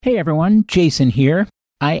Hey everyone, Jason here.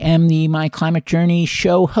 I am the My Climate Journey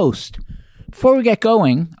show host. Before we get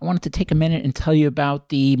going, I wanted to take a minute and tell you about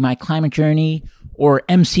the My Climate Journey, or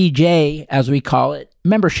MCJ as we call it,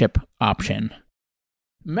 membership option.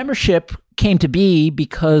 Membership came to be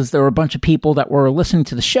because there were a bunch of people that were listening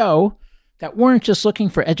to the show that weren't just looking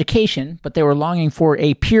for education, but they were longing for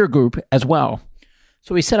a peer group as well.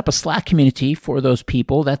 So we set up a Slack community for those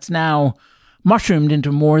people that's now mushroomed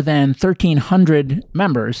into more than 1,300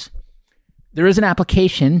 members. There is an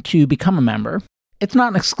application to become a member. It's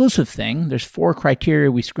not an exclusive thing. There's 4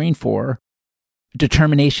 criteria we screen for: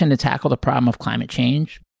 determination to tackle the problem of climate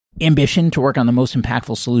change, ambition to work on the most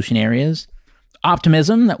impactful solution areas,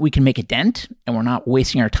 optimism that we can make a dent and we're not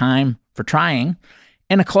wasting our time for trying,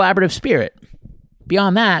 and a collaborative spirit.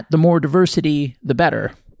 Beyond that, the more diversity, the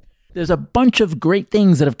better. There's a bunch of great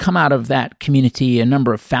things that have come out of that community, a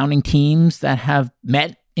number of founding teams that have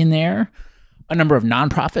met in there, a number of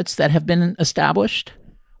nonprofits that have been established,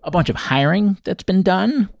 a bunch of hiring that's been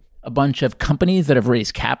done, a bunch of companies that have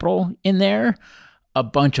raised capital in there, a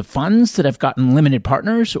bunch of funds that have gotten limited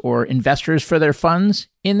partners or investors for their funds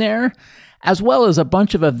in there, as well as a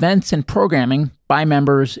bunch of events and programming by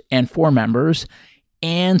members and for members,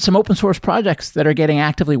 and some open source projects that are getting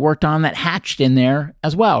actively worked on that hatched in there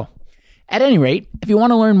as well. At any rate, if you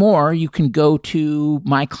want to learn more, you can go to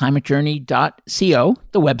myclimatejourney.co,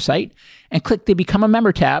 the website, and click the Become a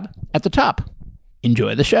Member tab at the top.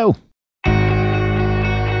 Enjoy the show.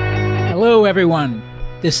 Hello, everyone.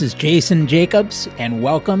 This is Jason Jacobs, and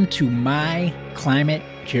welcome to My Climate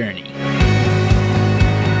Journey.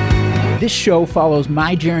 This show follows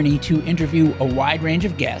my journey to interview a wide range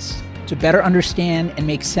of guests to better understand and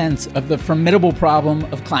make sense of the formidable problem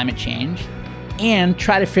of climate change, and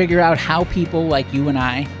try to figure out how people like you and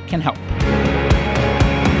I can help.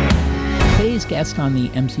 Today's guest on the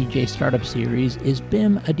MCJ Startup Series is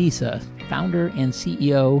Bim Adisa, founder and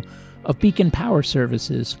CEO of Beacon Power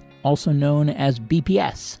Services, also known as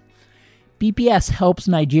BPS. BPS helps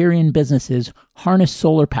Nigerian businesses harness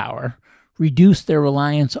solar power, reduce their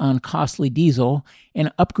reliance on costly diesel,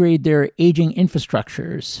 and upgrade their aging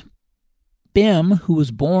infrastructures. Bim, who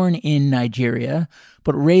was born in Nigeria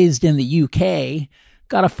but raised in the UK,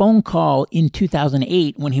 got a phone call in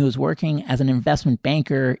 2008 when he was working as an investment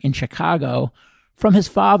banker in Chicago from his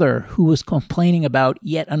father, who was complaining about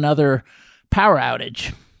yet another power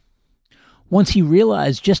outage. Once he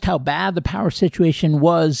realized just how bad the power situation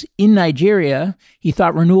was in Nigeria, he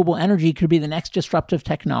thought renewable energy could be the next disruptive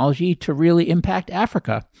technology to really impact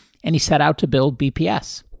Africa, and he set out to build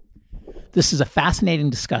BPS. This is a fascinating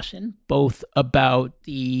discussion, both about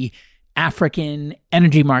the African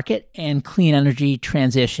energy market and clean energy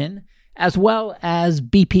transition, as well as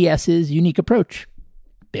BPS's unique approach.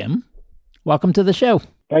 Bim, welcome to the show.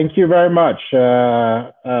 Thank you very much.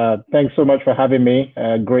 Thanks so much for having me.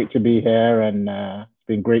 Great to be here, and it's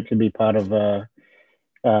been great to be part of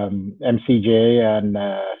MCJ and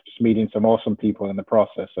just meeting some awesome people in the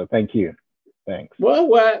process. So thank you. Thanks. Well,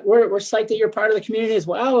 we're psyched that you're part of the community as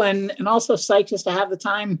well, and also psyched just to have the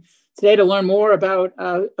time today to learn more about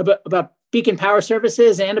Beacon Power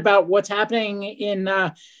Services and about what's happening in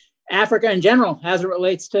Africa in general as it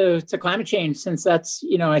relates to climate change, since that's,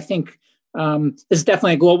 I think this is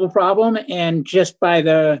definitely a global problem, and just by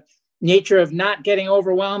the nature of not getting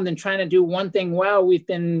overwhelmed and trying to do one thing well, we've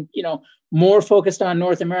been, more focused on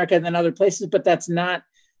North America than other places, but that's not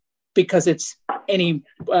because it's any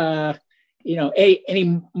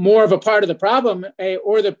more of a part of the problem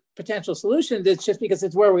or the potential solution. It's just because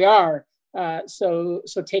it's where we are. So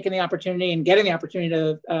taking the opportunity and getting the opportunity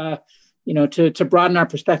to broaden our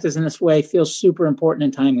perspectives in this way feels super important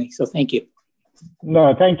and timely. So thank you.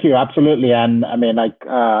 No, thank you. Absolutely. And I mean,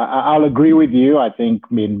 I'll agree with you. I think,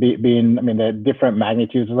 there are different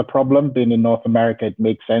magnitudes of the problem. Being in North America, it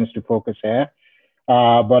makes sense to focus here.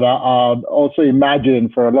 But I'll also imagine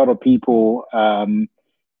for a lot of people,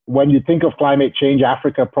 when you think of climate change,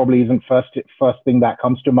 Africa probably isn't first thing that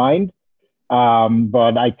comes to mind.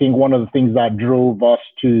 But I think one of the things that drove us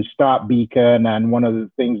to start Beacon, and one of the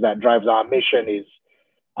things that drives our mission is,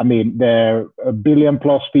 there are 1 billion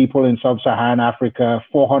plus people in sub-Saharan Africa,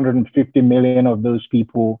 450 million of those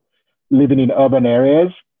people living in urban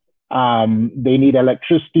areas. They need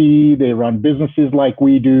electricity, they run businesses like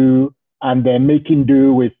we do, and they're making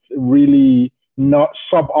do with really not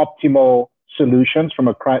suboptimal solutions from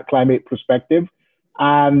a climate perspective.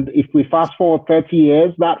 And if we fast forward 30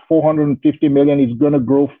 years, that 450 million is going to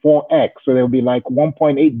grow 4x. So there'll be like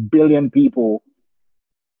 1.8 billion people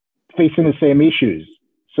facing the same issues.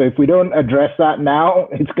 So if we don't address that now,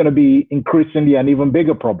 it's going to be increasingly an even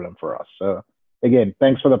bigger problem for us. So again,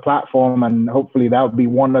 thanks for the platform, and hopefully that will be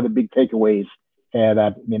one of the big takeaways here.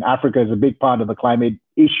 That Africa is a big part of the climate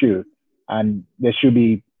issue, and there should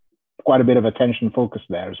be quite a bit of attention focused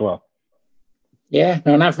there as well. Yeah,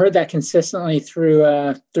 no, and I've heard that consistently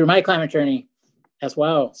through my climate journey as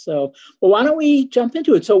well. So, well, why don't we jump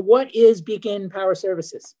into it? So, what is Beacon Power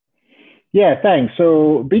Services? Yeah, thanks.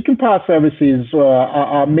 So Beacon Power Services,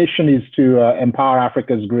 our mission is to empower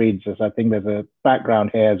Africa's grids, as I think there's a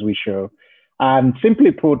background here as we show. And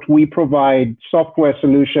simply put, we provide software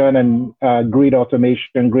solution and grid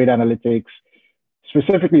automation, grid analytics,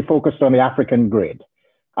 specifically focused on the African grid.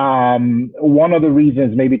 One of the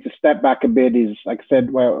reasons, maybe to step back a bit, is, like I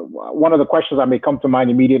said, well, one of the questions that may come to mind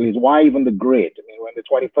immediately is why even the grid? I mean, we're in the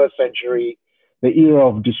 21st century, the era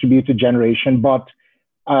of distributed generation, but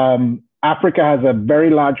Africa has a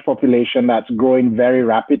very large population that's growing very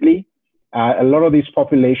rapidly. A lot of this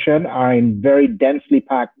population are in very densely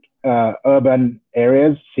packed urban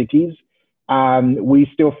areas, cities. We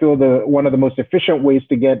still feel one of the most efficient ways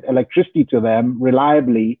to get electricity to them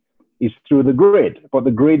reliably is through the grid. But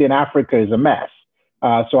the grid in Africa is a mess.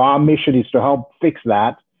 So our mission is to help fix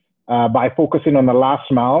that by focusing on the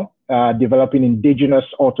last mile, developing indigenous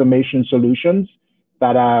automation solutions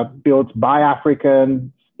that are built by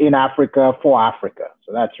Africans, in Africa, for Africa.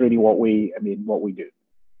 So that's really what we do.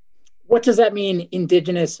 What does that mean,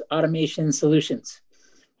 indigenous automation solutions?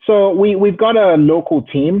 So we've got a local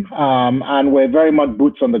team, and we're very much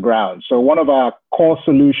boots on the ground. So one of our core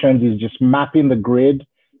solutions is just mapping the grid,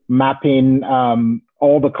 mapping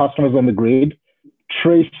all the customers on the grid,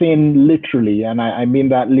 tracing literally, and I mean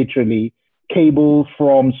that literally, cables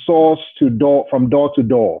from source to door, from door to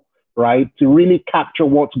door, right? To really capture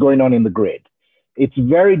what's going on in the grid. It's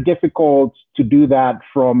very difficult to do that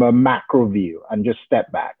from a macro view and just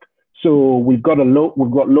step back. So we've got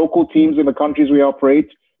local teams in the countries we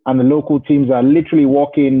operate, and the local teams are literally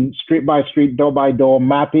walking street by street, door by door,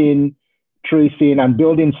 mapping, tracing, and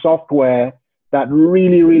building software that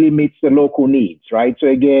really, really meets the local needs, right? So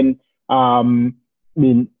again,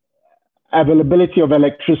 availability of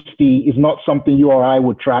electricity is not something you or I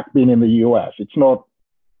would track being in the US. It's not,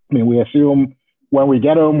 we assume when we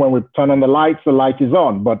get home, when we turn on the light is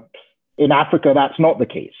on. But in Africa, that's not the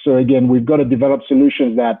case. So again, we've got to develop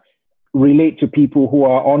solutions that relate to people who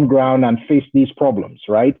are on ground and face these problems,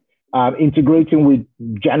 right? Integrating with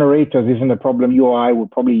generators isn't a problem you or I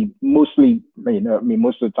would probably most of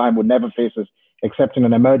the time would never face us, except in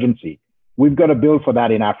an emergency. We've got to build for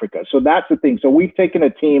that in Africa. So that's the thing. So we've taken a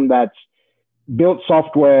team that's built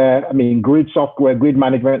software, grid software, grid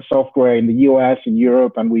management software in the US and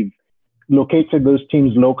Europe, and we've located those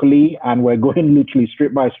teams locally, and we're going literally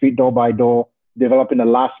street by street, door by door, developing a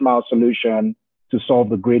last mile solution to solve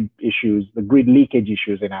the grid issues, the grid leakage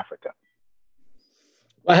issues in Africa.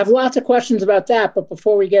 Well, I have lots of questions about that, but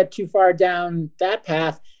before we get too far down that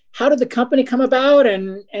path, how did the company come about?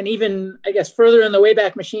 And even, I guess, further in the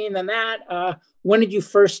Wayback Machine than that, when did you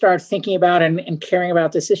first start thinking about and caring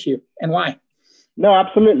about this issue, and why? No,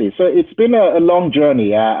 absolutely. So it's been a long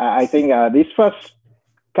journey. I think this first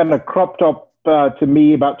kind of cropped up to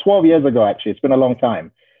me about 12 years ago, actually. It's been a long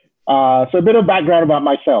time. So a bit of background about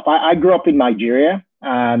myself. I grew up in Nigeria,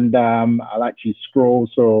 and I'll actually scroll.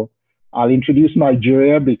 So I'll introduce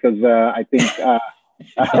Nigeria because I think...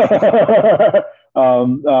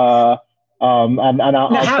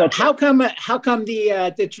 how come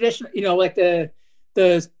the traditional, like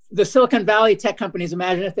the Silicon Valley tech companies,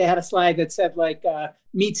 imagine if they had a slide that said like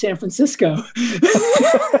meet San Francisco.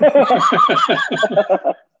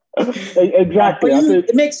 Exactly.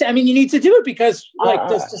 It makes sense. You need to do it because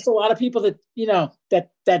there's just a lot of people that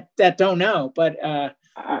that don't know. But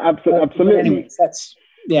absolutely. But anyways,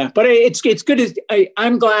 but it's good.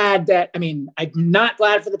 I'm glad that I'm not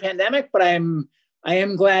glad for the pandemic, but I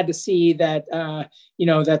am glad to see that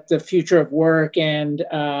that the future of work and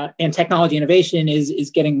technology innovation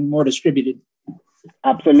is getting more distributed.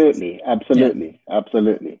 Absolutely.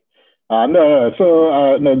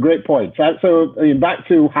 No, great point. So back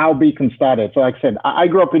to how Beacon started. So like I said, I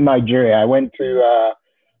grew up in Nigeria. I went to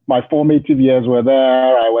my formative years were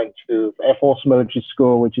there. I went to Air Force Military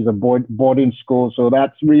School, which is a boarding school. So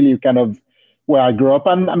that's really kind of where I grew up.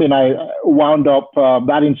 And I wound up,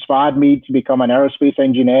 that inspired me to become an aerospace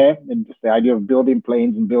engineer, and just the idea of building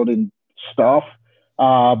planes and building stuff.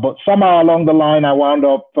 But somehow along the line, I wound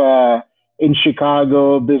up in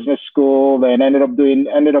Chicago business school, then ended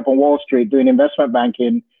up on Wall Street doing investment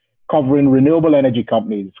banking, covering renewable energy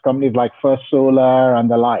companies like First Solar and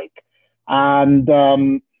the like. And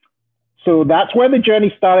so that's where the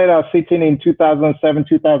journey started. I was sitting in 2007,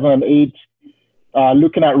 2008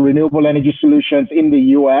 looking at renewable energy solutions in the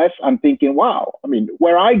US and thinking, wow, I mean,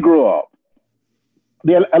 where I grew up,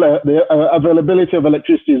 the availability of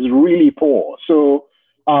electricity is really poor. So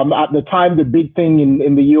at the time, the big thing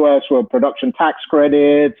in the US were production tax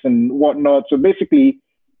credits and whatnot. So basically,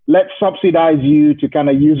 let's subsidize you to kind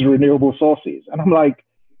of use renewable sources. And I'm like,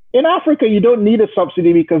 in Africa, you don't need a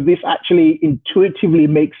subsidy because this actually intuitively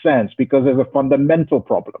makes sense because there's a fundamental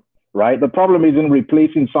problem, right? The problem isn't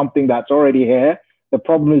replacing something that's already here. The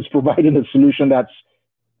problem is providing a solution that's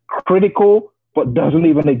critical but doesn't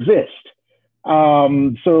even exist.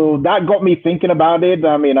 So that got me thinking about it.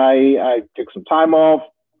 I mean, I took some time off,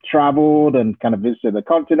 traveled, and kind of visited the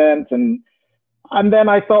continent. And then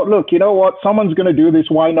I thought, look, you know what? Someone's going to do this.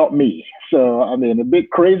 Why not me? So, I mean, a bit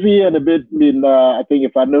crazy and a bit, I think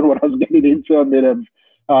if I knew what I was getting into, I mean,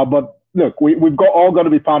 but look, we've all got to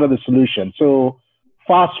be part of the solution. So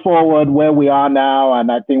fast forward where we are now, and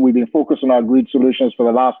I think we've been focused on our grid solutions for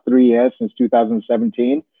the last 3 years, since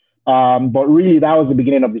 2017. But really, that was the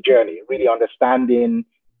beginning of the journey, really understanding,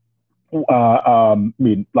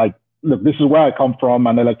 look, this is where I come from,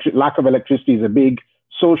 and lack of electricity is a big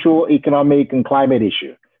social, economic, and climate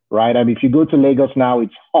issue, right? I mean, if you go to Lagos now,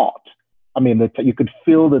 it's hot. I mean, you could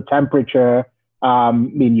feel the temperature.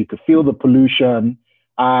 You could feel the pollution.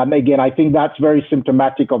 Again, I think that's very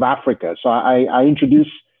symptomatic of Africa. So I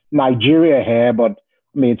introduced Nigeria here, but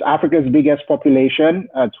I mean, it's Africa's biggest population,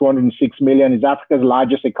 206 million, is Africa's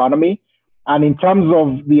largest economy. And in terms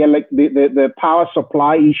of the power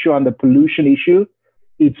supply issue and the pollution issue,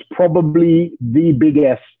 it's probably the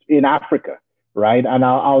biggest in Africa, right? And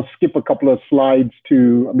I'll skip a couple of slides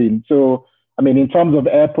in terms of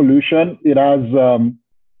air pollution, it has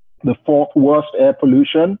the fourth worst air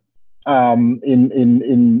pollution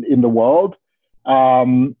in the world.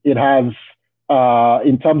 It has,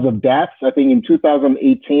 in terms of deaths, I think in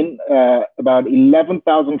 2018, about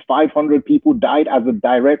 11,500 people died as a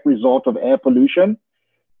direct result of air pollution.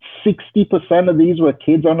 60% of these were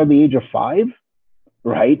kids under the age of 5,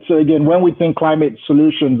 right? So again, when we think climate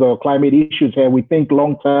solutions or climate issues here, we think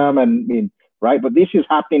long-term right? But this is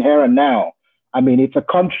happening here and now. I mean, it's a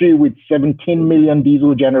country with 17 million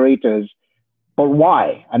diesel generators, but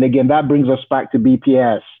why? And again, that brings us back to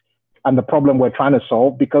BPS and the problem we're trying to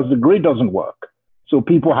solve, because the grid doesn't work. So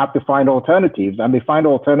people have to find alternatives, and they find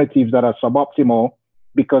alternatives that are suboptimal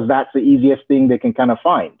because that's the easiest thing they can kind of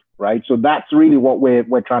find, right? So that's really what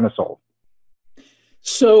we're trying to solve.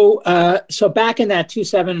 So back in that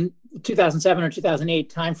 2007 or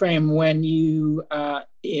 2008 timeframe, when you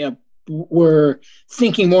were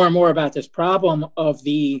thinking more and more about this problem of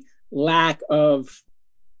the lack of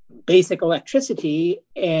basic electricity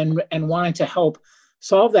and wanting to help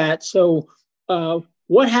solve that. So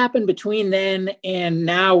what happened between then and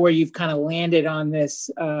now, where you've kind of landed on this,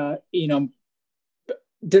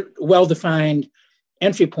 well-defined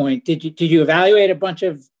entry point? Did you evaluate a bunch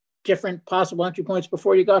of different possible entry points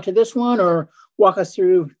before you got to this one, or walk us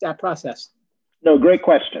through that process? No, great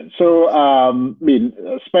question. So,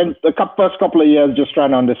 spent the first couple of years just trying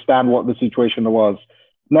to understand what the situation was,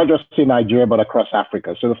 not just in Nigeria, but across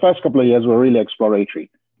Africa. So the first couple of years were really exploratory,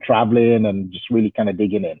 traveling and just really kind of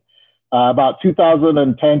digging in. About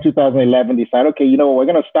 2010, 2011, decided, okay, we're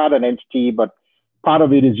going to start an entity, but part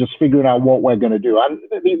of it is just figuring out what we're going to do. And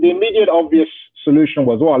the immediate obvious solution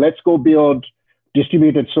was, well, let's go build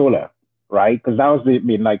distributed solar, right? Because that was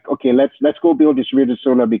okay, let's go build distributed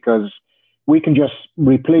solar because we can just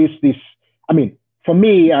replace this. I mean, for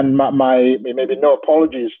me, and my maybe no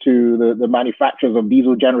apologies to the manufacturers of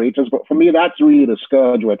diesel generators, but for me, that's really the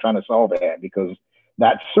scourge we're trying to solve here, because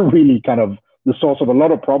that's really kind of the source of a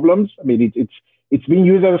lot of problems. I mean, it's being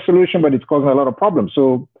used as a solution, but it's causing a lot of problems.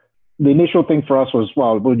 So the initial thing for us was,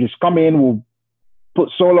 well, we'll just come in, we'll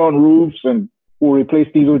put solar on roofs, and we'll replace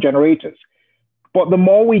diesel generators. But the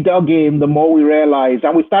more we dug in, the more we realized,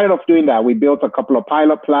 and we started off doing that. We built a couple of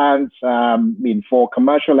pilot plants, for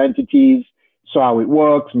commercial entities, saw how it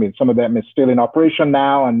works. Some of them is still in operation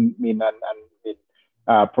now, and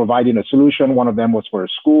providing a solution. One of them was for a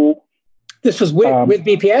school. This was with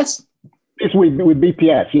BPS? It's with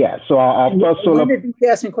BPS, yeah. So our first solar. When did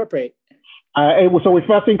BPS incorporate? So we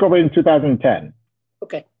first incorporated in 2010.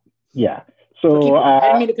 Okay. Yeah. So I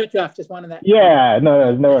didn't mean to cut you off. Just wanted that. Yeah,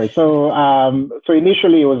 no worries. So so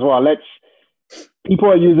initially it was, well, people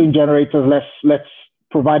are using generators. Let's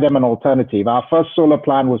provide them an alternative. Our first solar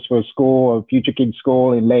plant was for a school, a Future Kids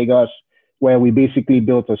school in Lagos, where we basically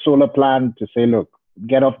built a solar plant to say, look,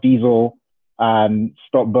 get off diesel and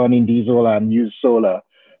stop burning diesel and use solar.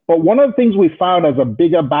 But one of the things we found as a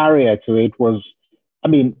bigger barrier to it was,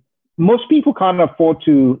 most people can't afford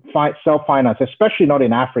to self-finance, especially not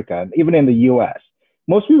in Africa, even in the US.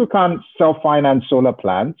 Most people can't self-finance solar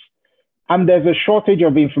plants. And there's a shortage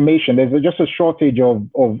of information. There's just a shortage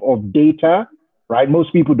of data, right?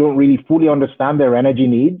 Most people don't really fully understand their energy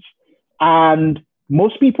needs. And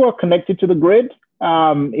most people are connected to the grid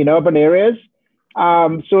in urban areas.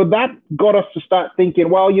 So that got us to start thinking,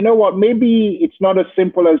 well, you know what, maybe it's not as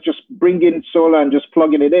simple as just bringing solar and just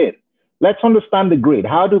plugging it in. Let's understand the grid.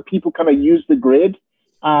 How do people kind of use the grid?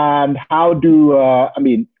 And how do,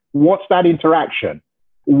 what's that interaction?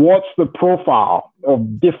 What's the profile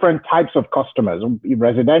of different types of customers,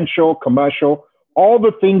 residential, commercial, all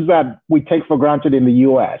the things that we take for granted in the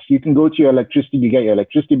US. You can go to your electricity, you get your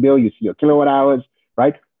electricity bill, you see your kilowatt hours,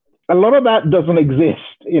 right? A lot of that doesn't exist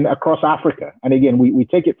across Africa. And again, we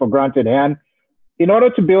take it for granted. And in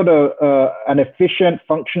order to build an efficient,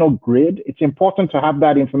 functional grid, it's important to have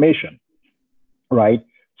that information, right?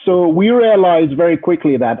 So we realized very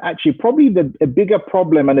quickly that actually probably a bigger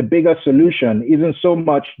problem and a bigger solution isn't so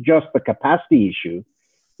much just the capacity issue,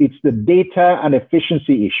 it's the data and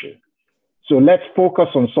efficiency issue. So let's focus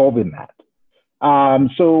on solving that.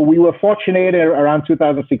 So we were fortunate around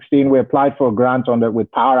 2016, we applied for a grant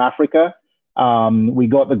with Power Africa. We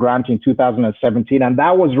got the grant in 2017, and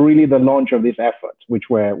that was really the launch of this effort, which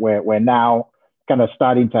we're now kind of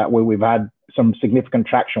starting to, where we've had some significant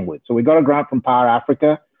traction with. So we got a grant from Power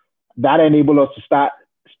Africa. That enabled us to start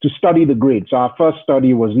to study the grid. So our first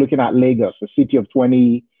study was looking at Lagos, a city of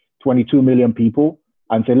 22 million people,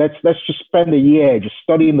 and say, let's just spend a year just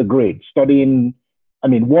studying the grid,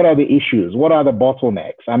 what are the issues? What are the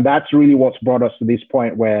bottlenecks? And that's really what's brought us to this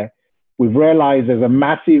point where we've realized there's a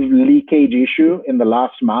massive leakage issue in the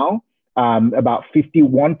last mile. About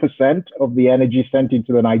 51% of the energy sent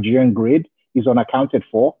into the Nigerian grid is unaccounted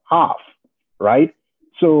for, half, right?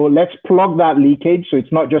 So let's plug that leakage. So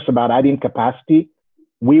it's not just about adding capacity.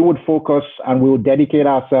 We would focus and we would dedicate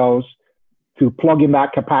ourselves to plugging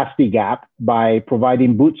that capacity gap by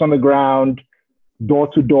providing boots on the ground,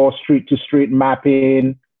 door-to-door, street-to-street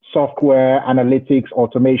mapping, software, analytics,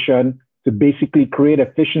 automation, to basically create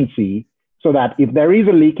efficiency so that if there is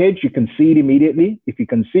a leakage, you can see it immediately. If you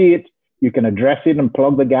can see it, you can address it and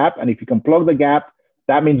plug the gap. And if you can plug the gap,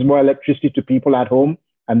 that means more electricity to people at home.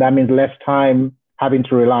 And that means less time having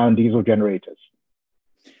to rely on diesel generators.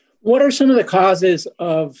 What are some of the causes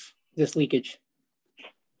of this leakage?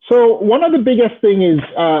 So one of the biggest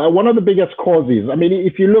causes,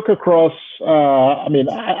 if you look across,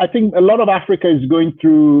 I think a lot of Africa is going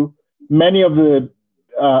through many of the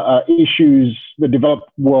issues the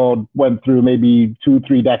developed world went through maybe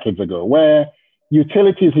 2-3 decades ago, where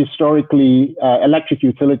utilities historically, electric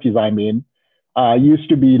utilities, used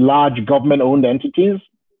to be large government-owned entities.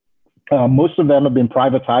 Most of them have been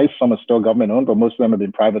privatized. Some are still government-owned, but most of them have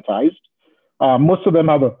been privatized. Most of them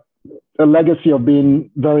have a legacy of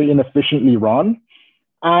being very inefficiently run.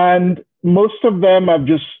 And most of them have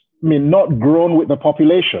just, not grown with the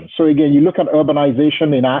population. So again, you look at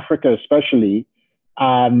urbanization in Africa, especially,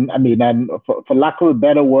 and for lack of a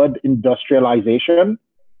better word, industrialization,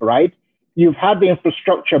 right? You've had the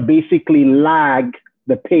infrastructure basically lag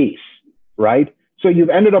the pace, right? So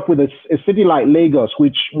you've ended up with a city like Lagos,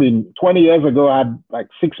 which 20 years ago had like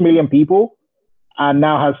 6 million people and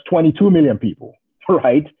now has 22 million people,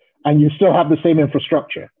 right? And you still have the same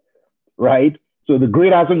infrastructure, right? So the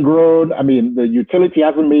grid hasn't grown. The utility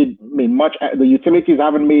hasn't made much. The utilities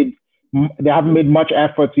haven't made much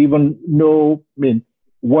effort to even know,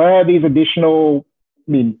 where are these additional,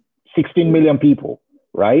 16 million people,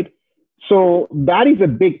 right? So that is a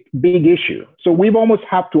big issue. So we've almost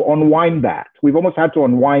had to unwind that.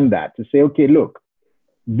 To say, okay, look,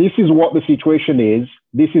 this is what the situation is.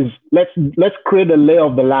 Let's create a lay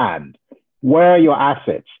of the land. Where are your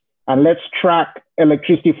assets? And let's track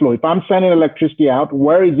electricity flow. If I'm sending electricity out,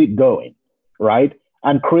 where is it going, right?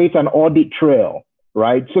 And create an audit trail,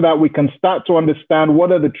 right? So that we can start to understand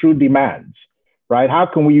what are the true demands, right? How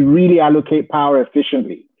can we really allocate power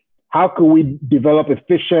efficiently? How can we develop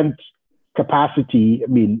efficient capacity,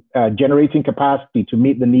 generating capacity to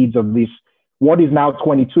meet the needs of what is now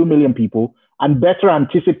 22 million people, and better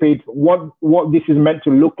anticipate what this is meant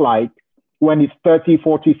to look like when it's 30,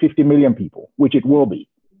 40, 50 million people, which it will be.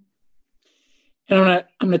 And I'm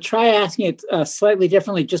gonna try asking it slightly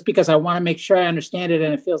differently, just because I want to make sure I understand it,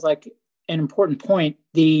 and it feels like an important point.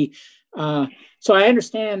 So I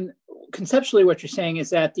understand conceptually what you're saying is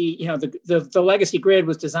that the legacy grid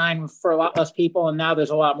was designed for a lot less people, and now there's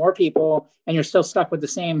a lot more people, and you're still stuck with the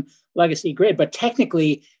same legacy grid. But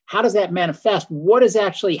technically, how does that manifest? What is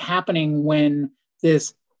actually happening when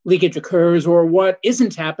this leakage occurs, or what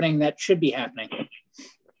isn't happening that should be happening?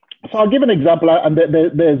 So I'll give an example, and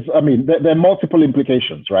there are multiple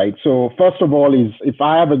implications, right? So first of all, is if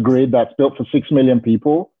I have a grid that's built for 6 million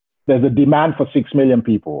people, there's a demand for 6 million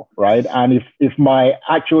people, right? And if my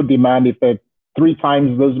actual demand, if they're 3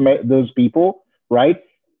 times those people, right?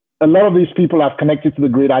 A lot of these people have connected to the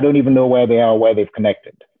grid. I don't even know where they are, where they've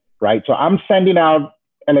connected, right? So I'm sending out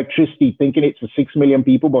electricity thinking it's for 6 million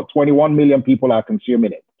people, but 21 million people are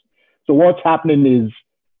consuming it. So what's happening is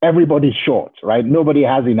everybody's short, right? Nobody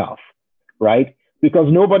has enough, right?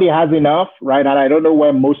 Because nobody has enough, right? And I don't know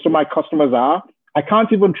where most of my customers are. I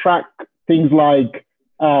can't even track things like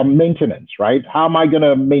maintenance, right? How am I going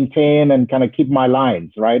to maintain and kind of keep my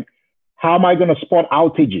lines, right? How am I going to spot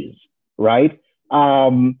outages, right?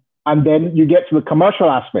 And then you get to the commercial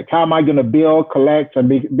aspect. How am I going to bill, collect, and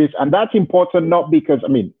make this? And that's important, not because,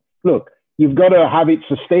 look, you've got to have it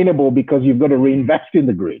sustainable because you've got to reinvest in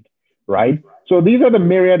the grid, right? So these are the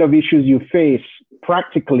myriad of issues you face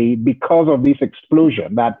practically because of this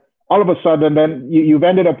explosion that all of a sudden then you've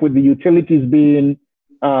ended up with the utilities being,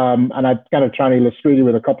 and I'm kind of trying to illustrate it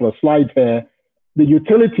with a couple of slides here, the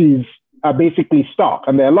utilities are basically stuck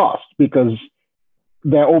and they're lost because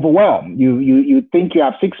they're overwhelmed. You think you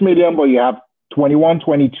have 6 million, but you have 21,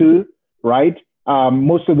 22, right?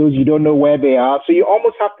 Most of those, you don't know where they are. So you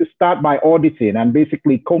almost have to start by auditing and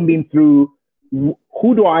basically combing through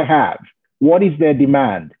who do I have? What is their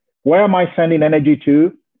demand? Where am I sending energy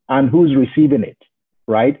to? And who's receiving it,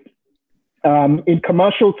 right? In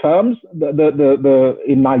commercial terms,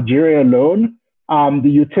 in Nigeria alone, the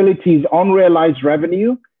utilities' unrealized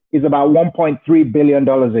revenue is about $1.3 billion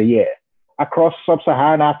a year. Across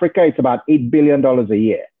sub-Saharan Africa, it's about $8 billion a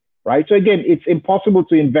year, right? So again, it's impossible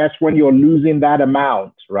to invest when you're losing that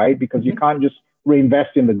amount, right? Because you can't just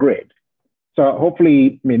reinvest in the grid. So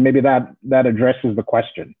hopefully, maybe that addresses the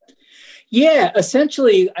question. Yeah,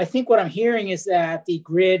 essentially, I think what I'm hearing is that the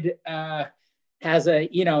grid has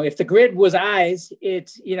if the grid was eyes,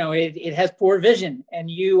 it has poor vision, and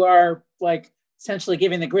you are like essentially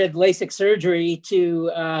giving the grid LASIK surgery to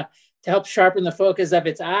help sharpen the focus of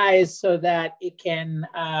its eyes so that it can,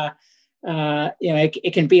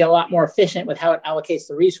 it can be a lot more efficient with how it allocates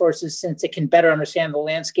the resources, since it can better understand the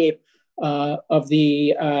landscape of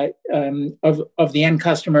the end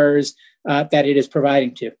customers that it is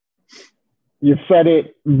providing to. You said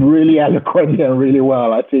it really eloquently and really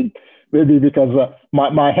well. I think maybe because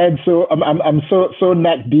my head I'm so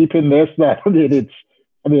neck deep in this that it's.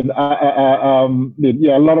 A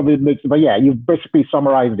lot of it makes, but yeah, you've basically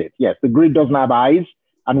summarized it. Yes, the grid doesn't have eyes,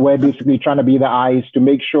 and we're basically trying to be the eyes to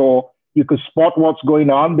make sure you can spot what's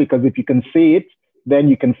going on, because if you can see it, then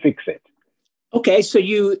you can fix it. Okay, so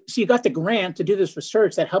you got the grant to do this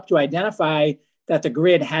research that helped you identify that the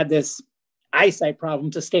grid had this eyesight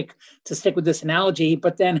problem, to stick with this analogy.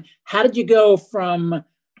 But then how did you go from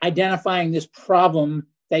identifying this problem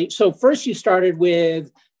so first you started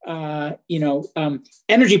with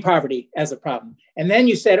energy poverty as a problem. And then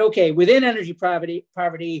you said, okay, within energy poverty,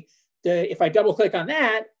 if I double click on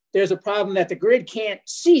that, there's a problem that the grid can't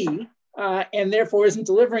see and therefore isn't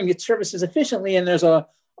delivering its services efficiently. And there's a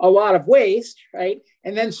lot of waste, right?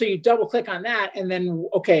 And then so you double click on that. And then,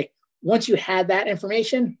 okay, once you had that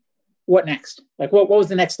information, what next? Like what was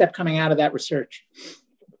the next step coming out of that research?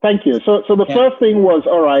 Thank you. So the first thing was,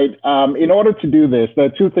 all right, in order to do this, there are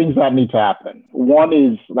two things that need to happen. One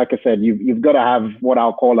is, like I said, you've got to have what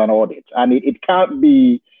I'll call an audit. And it can't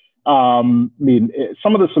be, some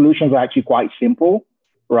of the solutions are actually quite simple,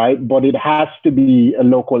 right? But it has to be a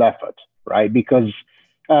local effort, right? Because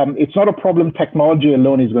it's not a problem technology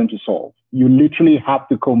alone is going to solve. You literally have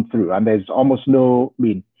to comb through, and there's almost no,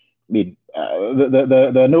 there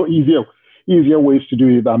are no easier ways to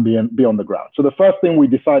do it than be on the ground. So the first thing we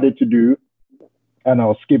decided to do, and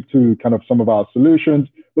I'll skip to kind of some of our solutions.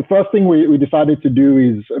 The first thing we decided to do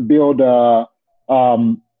is build a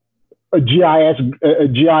GIS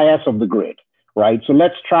of the grid, right? So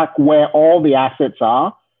let's track where all the assets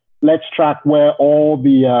are. Let's track where all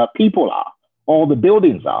the people are, all the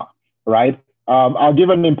buildings are, right? I'll give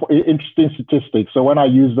an interesting statistic. So when I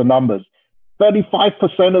use the numbers,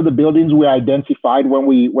 35% of the buildings we identified when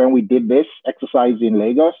we did this exercise in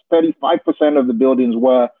Lagos, 35% of the buildings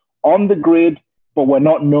were on the grid, but were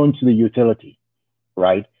not known to the utility,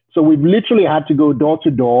 right? So we've literally had to go door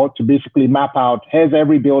to door to basically map out, here's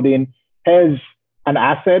every building, here's an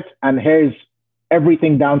asset, and here's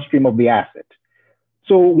everything downstream of the asset.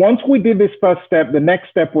 So once we did this first step, the next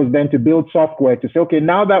step was then to build software to say, okay,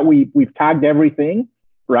 now that we've tagged everything,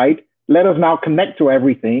 right? Let us now connect to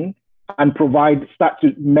everything and start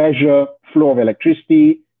to measure flow of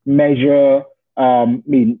electricity, measure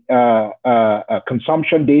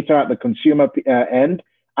consumption data at the consumer end,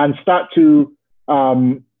 and start to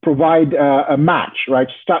provide a match, right?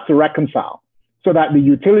 Start to reconcile so that the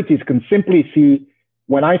utilities can simply see,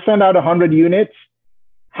 when I send out 100 units,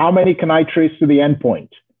 how many can I trace to the endpoint,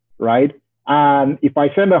 right? And if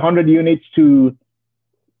I send 100 units to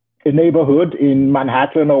a neighborhood in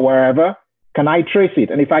Manhattan or wherever, can I trace it?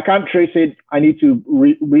 And if I can't trace it, I need to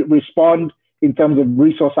respond in terms of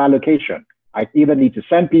resource allocation. I either need to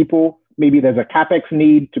send people, maybe there's a CapEx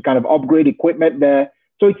need to kind of upgrade equipment there.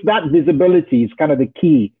 So it's that visibility is kind of the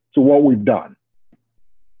key to what we've done.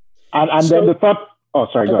 And then the third,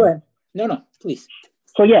 go ahead. No, please.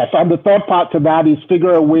 So yes, and the third part to that is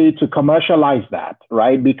figure a way to commercialize that,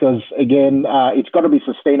 right? Because again, it's got to be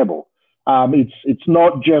sustainable. It's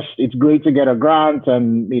not just, it's great to get a grant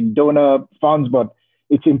and donor funds, but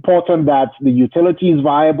it's important that the utility is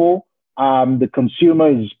viable, the consumer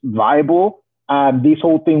is viable, and this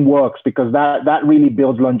whole thing works, because that really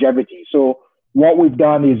builds longevity. So what we've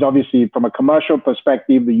done is, obviously from a commercial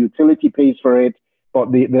perspective, the utility pays for it, but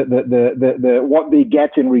what they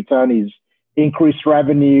get in return is increased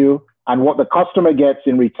revenue, and what the customer gets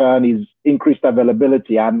in return is increased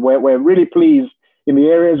availability. And we're really pleased in the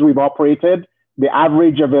areas we've operated, the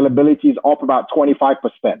average availability is up about 25%.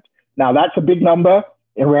 Now that's a big number.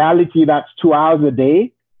 In reality, that's 2 hours a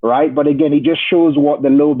day, right? But again, it just shows what the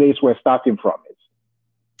low base we're starting from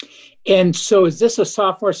is. And so is this a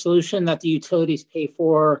software solution that the utilities pay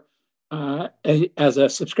for as a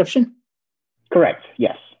subscription? Correct.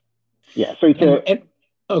 Yes. Yeah. So it's go ahead.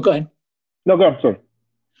 No, go ahead. Sorry.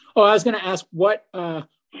 Oh, I was going to ask what are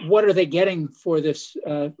they getting for this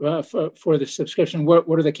for the subscription? What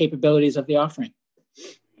are the capabilities of the offering?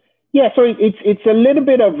 Yeah, so it's a little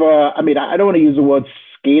bit of I don't want to use the word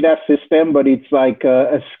SCADA system, but it's like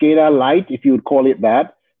a SCADA light, if you would call it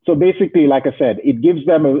that. So basically, like I said, it gives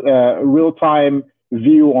them a real-time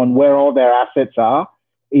view on where all their assets are.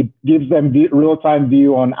 It gives them real-time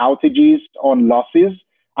view on outages, on losses,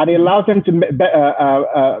 and it allows them to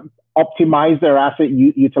optimize their asset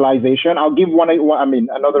utilization. I'll give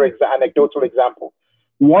another anecdotal example.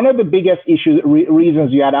 One of the biggest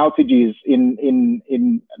reasons you had outages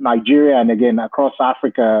in Nigeria, and again across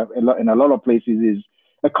Africa in a lot of places, is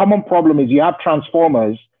a common problem is you have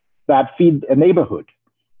transformers that feed a neighborhood,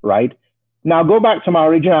 right? Now go back to my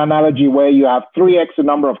original analogy where you have 3x the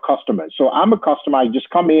number of customers. So I'm a customer, I just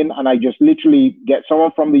come in and I just literally get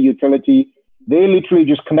someone from the utility. They literally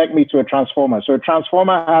just connect me to a transformer. So a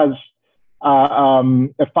transformer has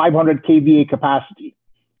a 500 kVA capacity,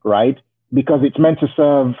 right? Because it's meant to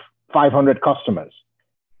serve 500 customers.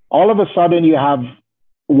 All of a sudden, you have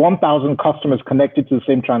 1,000 customers connected to the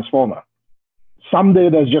same transformer. Someday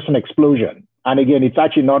there's just an explosion. And again, it's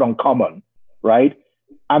actually not uncommon, right?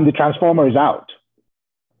 And the transformer is out.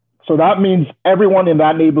 So that means everyone in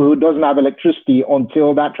that neighborhood doesn't have electricity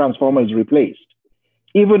until that transformer is replaced,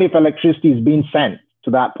 even if electricity is being sent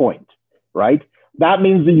to that point, right? That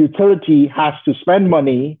means the utility has to spend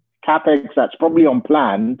money, CapEx that's probably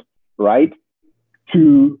unplanned, right,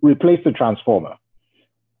 to replace the transformer.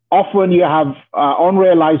 Often you have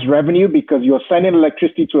unrealized revenue because you're sending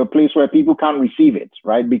electricity to a place where people can't receive it,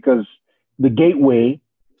 right? Because the gateway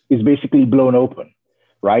is basically blown open,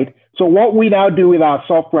 right? So what we now do with our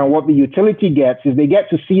software and what the utility gets is they get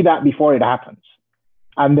to see that before it happens,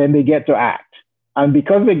 and then they get to act. And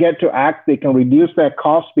because they get to act, they can reduce their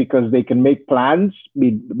costs because they can make plans,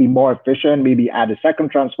 be more efficient, maybe add a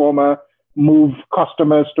second transformer, move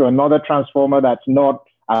customers to another transformer that's not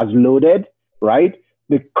as loaded, right?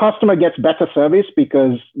 The customer gets better service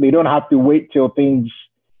because they don't have to wait till things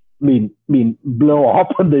blow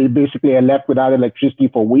up and they basically are left without electricity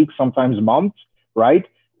for weeks, sometimes months, right?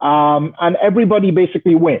 And everybody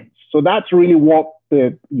basically wins. So that's really what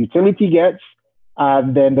the utility gets.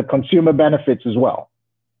 Then the consumer benefits as well.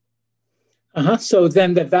 So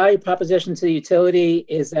then the value proposition to the utility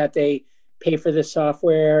is that they pay for the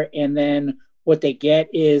software, and then what they get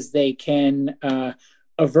is they can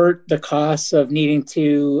avert the costs of needing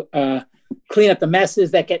to clean up the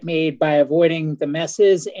messes that get made by avoiding the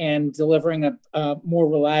messes and delivering a more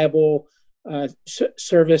reliable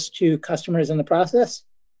service to customers in the process?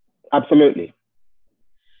 Absolutely.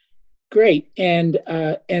 Great. And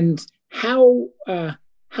how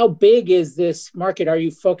big is this market? Are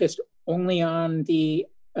you focused only on the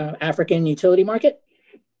African utility market?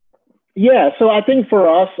 Yeah, so I think for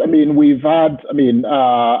us, we've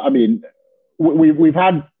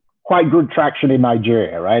had quite good traction in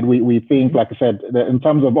Nigeria, right? We think, like I said, in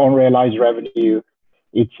terms of unrealized revenue,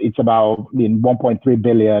 it's about 1.3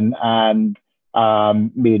 billion, and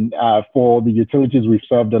for the utilities we've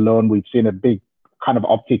served alone, we've seen a big kind of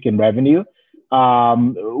uptick in revenue.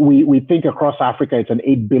 We think across Africa it's an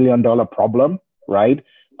 $8 billion problem, right?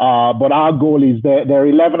 But our goal is there are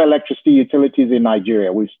 11 electricity utilities in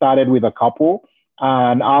Nigeria. We've started with a couple,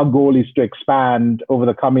 and our goal is to expand over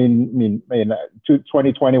the coming,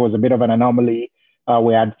 2020 was a bit of an anomaly.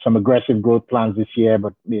 We had some aggressive growth plans this year,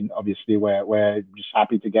 but obviously we're just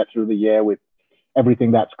happy to get through the year with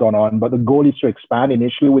everything that's gone on. But the goal is to expand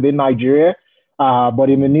initially within Nigeria. But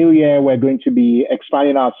in the new year, we're going to be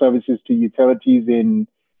expanding our services to utilities in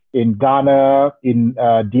Ghana, in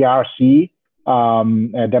DRC,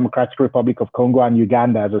 Democratic Republic of Congo, and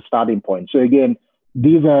Uganda as a starting point. So again,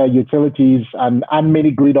 these are utilities and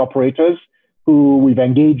many grid operators who we've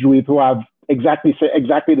engaged with who have exactly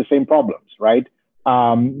the same problems, right?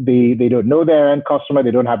 They don't know their end customer.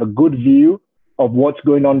 They don't have a good view of what's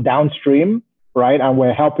going on downstream, right? And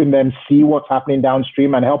we're helping them see what's happening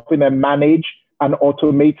downstream and helping them manage and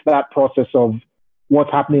automate that process of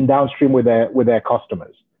what's happening downstream with their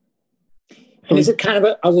customers. And is it kind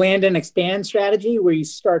of a land and expand strategy where you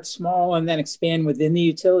start small and then expand within the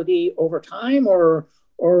utility over time, or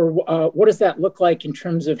what does that look like in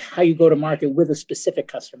terms of how you go to market with a specific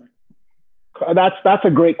customer? That's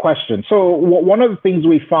a great question. So one of the things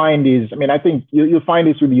we find is, I think you'll find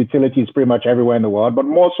this with utilities pretty much everywhere in the world, but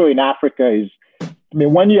more so in Africa is,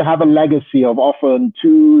 when you have a legacy of often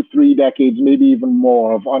 2-3 decades, maybe even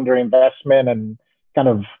more of underinvestment and kind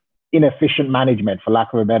of inefficient management, for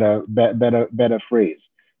lack of a better phrase,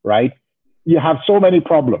 right? You have so many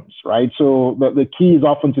problems, right? So the key is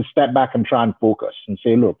often to step back and try and focus and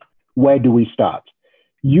say, look, where do we start?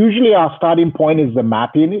 Usually our starting point is the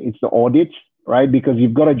mapping, it's the audit, right? Because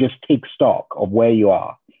you've got to just take stock of where you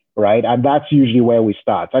are, right? And that's usually where we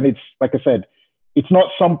start. And it's, like I said, it's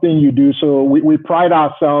not something you do. So we pride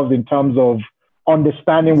ourselves in terms of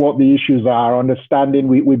understanding what the issues are, understanding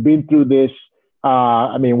we've been through this.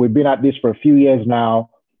 We've been at this for a few years now.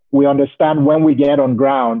 We understand when we get on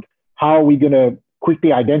ground, how are we going to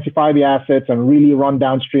quickly identify the assets and really run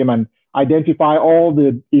downstream and identify all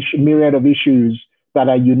the myriad of issues that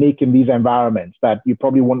are unique in these environments that you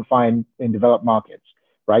probably won't find in developed markets,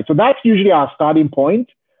 right? So that's usually our starting point.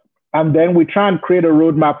 And then we try and create a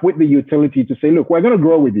roadmap with the utility to say, look, we're going to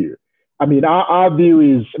grow with you. Our view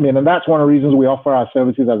is, and that's one of the reasons we offer our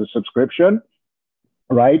services as a subscription,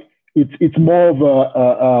 right? It's more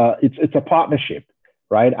of it's a partnership,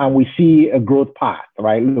 right? And we see a growth path,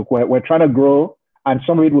 right? Look, we're trying to grow, and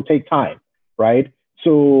some of it will take time, right?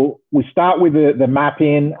 So we start with the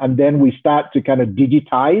mapping, and then we start to kind of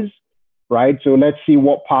digitize, right? So let's see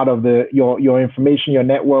what part of your information, your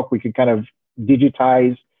network, we can kind of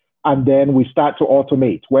digitize, and then we start to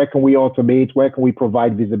automate. Where can we automate? Where can we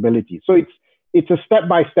provide visibility? So it's a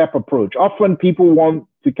step-by-step approach. Often people want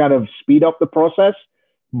to kind of speed up the process,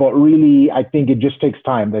 but really, I think it just takes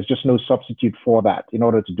time. There's just no substitute for that in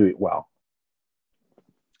order to do it well.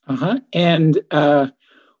 And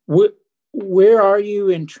where are you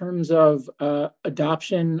in terms of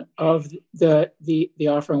adoption of the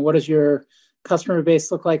offering? What does your customer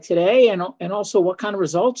base look like today? And also, what kind of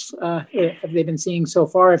results have they been seeing so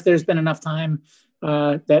far, if there's been enough time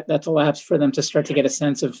that's elapsed for them to start to get a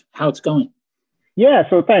sense of how it's going? Yeah,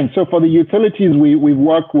 so thanks. So for the utilities we've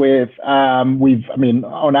worked with,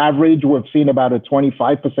 on average, we've seen about a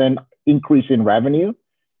 25% increase in revenue,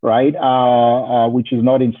 right? Which is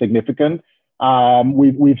not insignificant.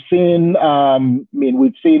 We've seen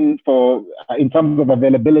for in terms of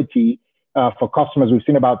availability for customers, we've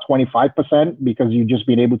seen about 25% because you've just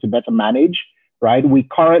been able to better manage, right? We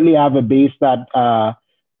currently have a base that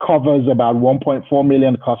covers about 1.4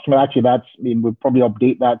 million customers. Actually, we'll probably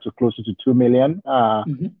update that to closer to 2 million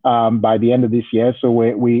by the end of this year. So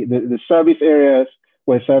the service areas,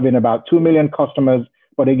 we're serving about 2 million customers.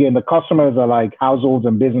 But again, the customers are like households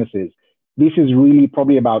and businesses. This is really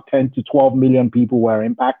probably about 10 to 12 million people we're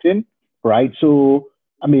impacting, right? So,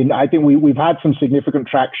 I think we've had some significant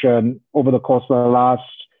traction over the course of the last,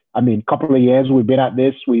 couple of years. We've been at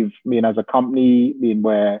this. As a company,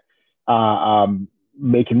 we're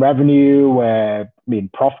making revenue, we're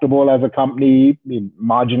profitable as a company,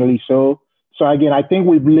 marginally so. So again, I think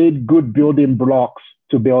we've laid good building blocks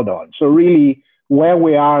to build on. So really, where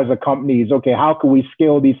we are as a company is, okay, how can we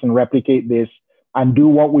scale this and replicate this and do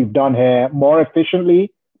what we've done here more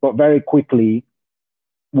efficiently, but very quickly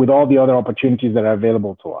with all the other opportunities that are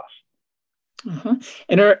available to us.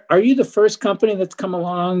 And are you the first company that's come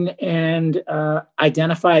along and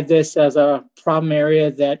identified this as a problem area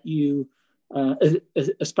that you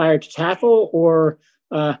aspire to tackle, or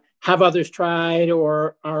have others tried,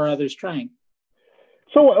 or are others trying?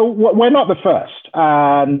 So we're not the first.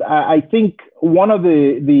 And I think one of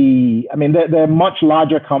I mean, there are much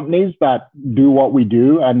larger companies that do what we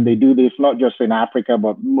do, and they do this not just in Africa,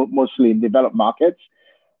 but mostly in developed markets.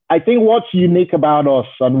 I think what's unique about us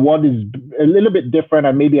and what is a little bit different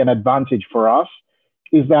and maybe an advantage for us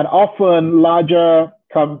is that often larger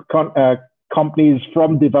companies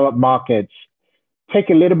from developed markets take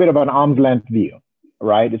a little bit of an arm's length view,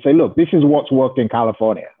 right? And say, look, this is what's worked in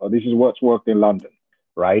California, or this is what's worked in London,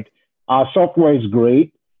 right? Our software is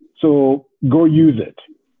great, so go use it,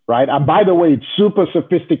 right? And by the way, it's super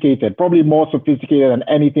sophisticated, probably more sophisticated than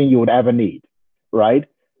anything you would ever need, right?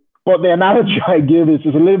 But the analogy I give is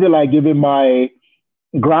it's a little bit like giving my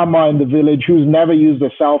grandma in the village who's never used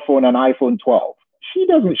a cell phone an iPhone 12.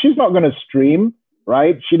 She's not going to stream,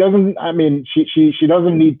 right? She doesn't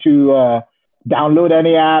need to download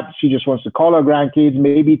any apps. She just wants to call her grandkids,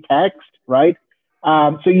 maybe text, right?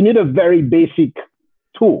 So you need a very basic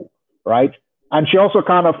tool, right? And she also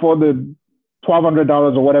can't afford the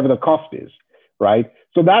 $1,200 or whatever the cost is, right?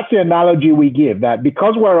 So that's the analogy we give, that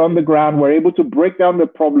because we're on the ground, we're able to break down the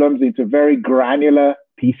problems into very granular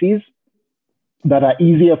pieces that are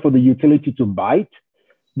easier for the utility to bite.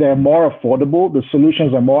 They're more affordable. The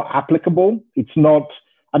solutions are more applicable. It's not,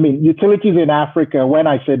 I mean, utilities in Africa, when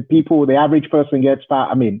I said people, the average person gets power,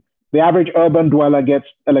 I mean, the average urban dweller gets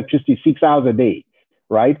electricity 6 hours a day,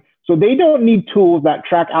 right? So they don't need tools that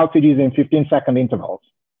track outages in 15-second intervals.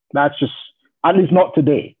 That's just, at least not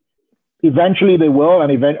today. Eventually they will,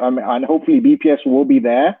 and hopefully BPS will be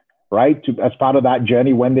there, right, as part of that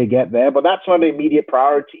journey when they get there. But that's not the immediate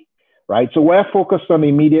priority, right? So we're focused on the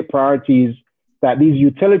immediate priorities that these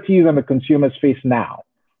utilities and the consumers face now,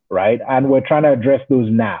 right? And we're trying to address those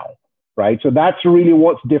now, right? So that's really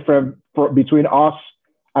what's different between us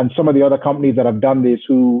and some of the other companies that have done this,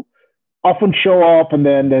 who often show up and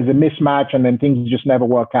then there's a mismatch and then things just never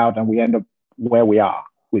work out and we end up where we are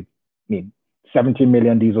with, 17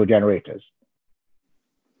 million diesel generators.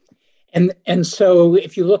 And so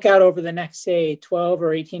if you look out over the next, say, 12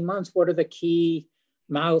 or 18 months, what are the key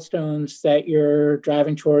milestones that you're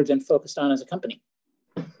driving towards and focused on as a company?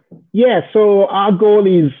 Yeah, so our goal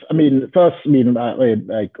is,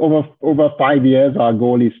 like over 5 years, our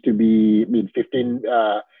goal is to be 15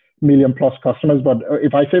 million plus customers. But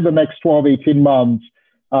if I say the next 12, 18 months,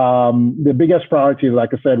 the biggest priority is,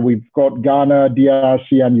 like I said, we've got Ghana,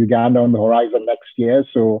 DRC, and Uganda on the horizon next year.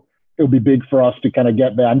 So it'll be big for us to kind of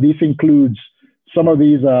get there. And this includes some of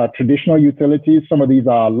these traditional utilities. Some of these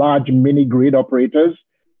are large mini grid operators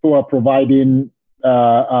who are providing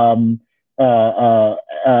power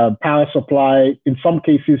supply, in some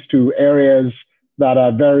cases, to areas that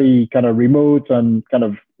are very kind of remote and kind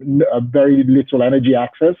of very little energy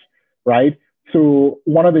access, right? So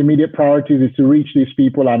one of the immediate priorities is to reach these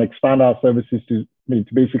people and expand our services to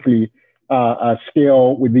basically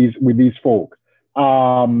scale with these folk.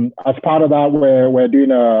 As part of that, we're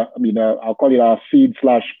doing I'll call it our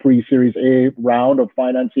seed/pre-series A round of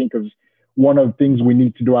financing, because one of the things we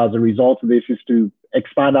need to do as a result of this is to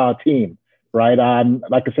expand our team, right? And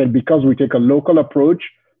like I said, because we take a local approach,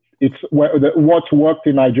 it's what's worked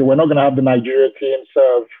in Nigeria. We're not going to have the Nigeria team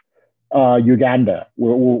serve Uganda.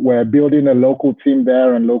 We're building a local team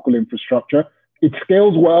there and local infrastructure. It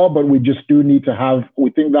scales well, but we just do need to we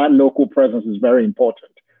think that local presence is very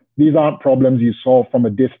important. These aren't problems you solve from a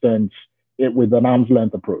distance with an arm's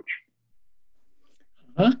length approach.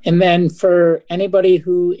 And then for anybody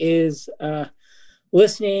who is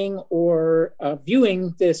listening or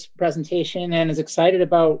viewing this presentation and is excited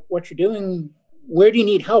about what you're doing, where do you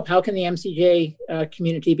need help? How can the MCJ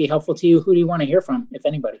community be helpful to you? Who do you want to hear from, if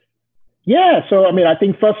anybody? Yeah, so I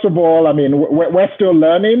think first of all, we're still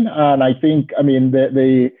learning, and I think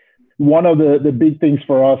one of the big things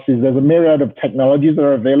for us is there's a myriad of technologies that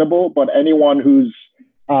are available, but anyone who's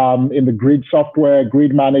in the grid software,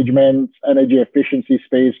 grid management, energy efficiency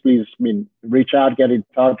space, please reach out, get in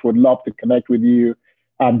touch. Would love to connect with you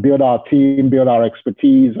and build our team, build our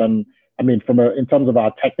expertise, and in terms of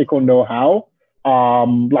our technical know-how.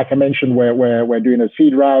 Like I mentioned, we're doing a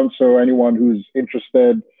seed round, so anyone who's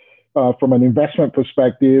interested. From an investment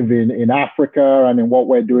perspective in Africa and in what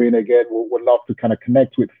we're doing, again, we would love to kind of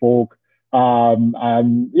connect with folk.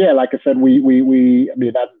 And yeah, like I said,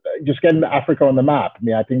 just getting Africa on the map.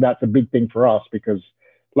 I think that's a big thing for us, because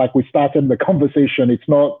like we started the conversation, it's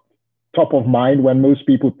not top of mind when most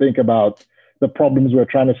people think about the problems we're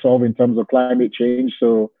trying to solve in terms of climate change.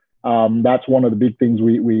 So that's one of the big things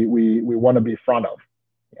we want to be front of.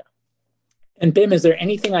 And Bim, is there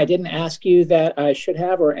anything I didn't ask you that I should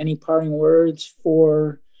have, or any parting words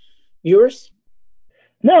for viewers?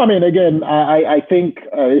 No, again, I think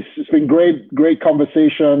it's been great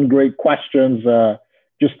conversation, great questions.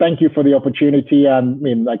 just thank you for the opportunity. And I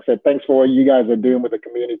mean, like I said, thanks for what you guys are doing with the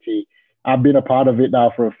community. I've been a part of it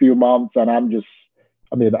now for a few months, and I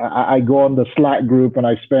go on the Slack group and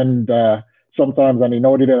I spend sometimes an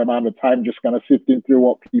inordinate amount of time just kind of sifting through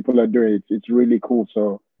what people are doing. It's really cool.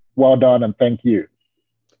 So well done and thank you.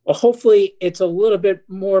 Well, hopefully it's a little bit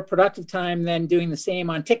more productive time than doing the same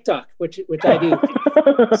on TikTok, which I do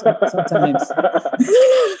sometimes.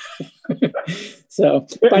 So,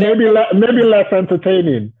 but maybe less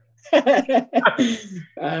entertaining.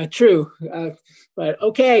 True. But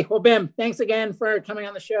okay. Well, Bim, thanks again for coming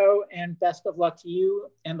on the show, and best of luck to you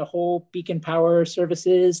and the whole Beacon Power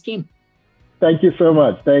Services team. Thank you so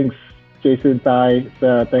much. Thanks, Jason, Ty.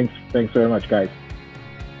 Thanks very much, guys.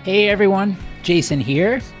 Hey, everyone. Jason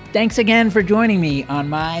here. Thanks again for joining me on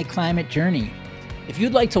my climate journey. If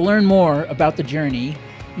you'd like to learn more about the journey,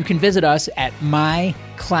 you can visit us at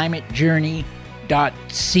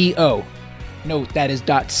myclimatejourney.co. Note that is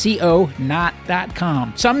 .co, not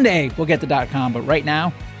 .com. Someday we'll get to .com, but right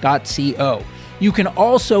now, .co. You can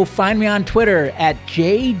also find me on Twitter at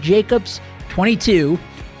jjacobs22,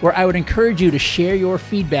 where I would encourage you to share your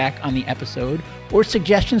feedback on the episode or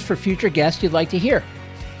suggestions for future guests you'd like to hear.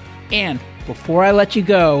 And before I let you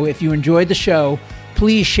go, if you enjoyed the show,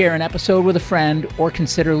 please share an episode with a friend or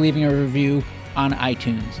consider leaving a review on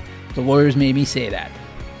iTunes. The lawyers made me say that.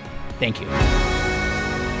 Thank you.